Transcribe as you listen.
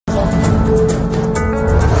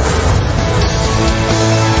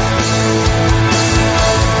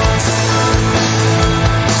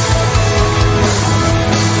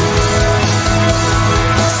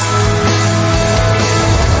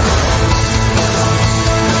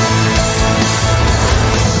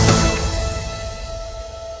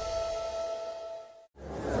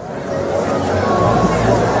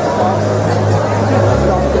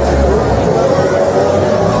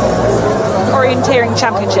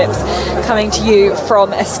Championships, coming to you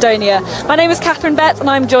from Estonia. My name is Catherine Betts and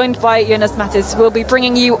I'm joined by Jonas Mattis, who will be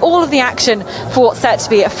bringing you all of the action for what's set to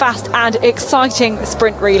be a fast and exciting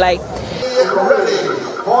sprint relay. Ready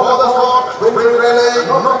for the WOC sprint relay,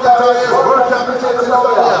 World Championships in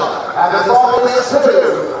Estonia. And the song is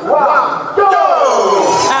 2, 1, go!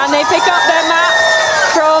 And they pick up their mats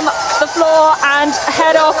from the floor and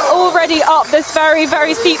head off already up this very,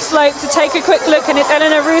 very steep slope to take a quick look. And it's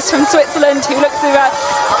Eleanor Roos from Switzerland who looks to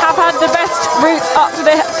have had the best routes up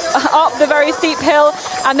the very steep hill,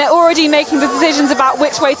 and they're already making the decisions about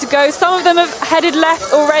which way to go. Some of them have headed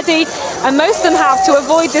left already, and most of them have to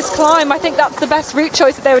avoid this climb. I think that's the best route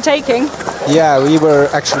choice that they were taking. Yeah, we were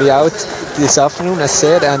actually out this afternoon, as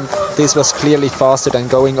said, and this was clearly faster than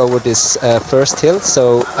going over this first hill.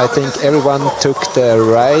 So I think everyone took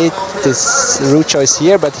this route choice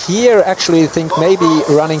here. But here, actually, I think maybe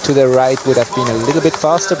running to the right would have been a little bit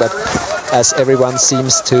faster. But as everyone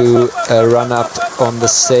seems to run up on the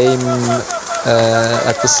same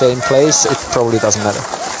at the same place, it probably doesn't matter.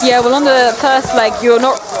 Yeah, well, on the first leg, you're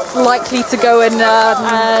not likely to go in,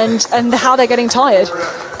 and how they're getting tired.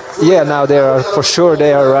 Yeah, now they are for sure.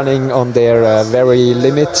 They are running on their very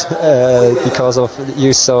limit because of,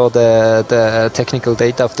 you saw the technical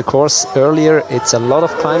data of the course earlier. It's a lot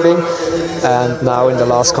of climbing, and now in the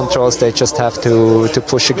last controls they just have to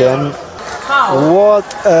push again. What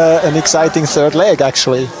an exciting third leg,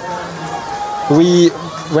 actually.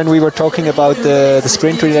 When we were talking about the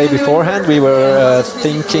sprint relay beforehand, we were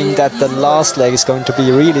thinking that the last leg is going to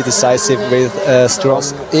be really decisive with strong.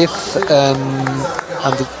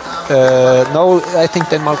 No, I think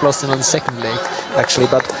Denmark lost on the second leg, actually.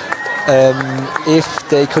 But if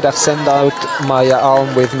they could have sent out Maja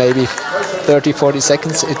Alm with maybe 30-40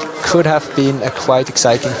 seconds, it could have been a quite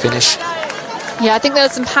exciting finish. Yeah, I think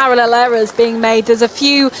there's some parallel errors being made. There's a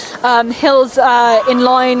few hills in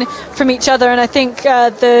line from each other, and I think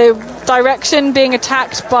the direction being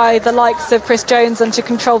attacked by the likes of Chris Jones onto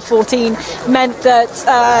Control 14 meant that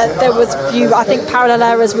there was I think parallel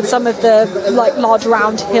errors with some of the large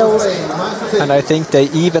round hills. And I think they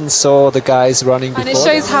even saw the guys running before. And it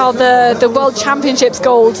shows how the World Championships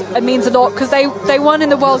gold means a lot, because they won in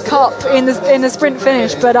the World Cup in the sprint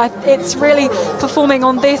finish, but it's really performing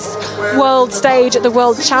on this world stage at the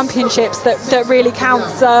World Championships that really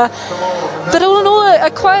counts. But all in all,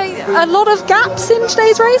 quite a lot of gaps in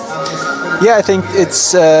today's race. Yeah, I think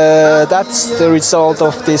it's that's the result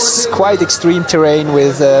of this quite extreme terrain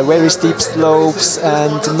with very steep slopes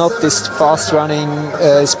and not this fast running,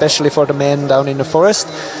 especially for the men down in the forest.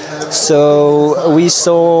 So we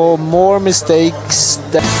saw more mistakes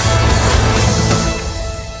than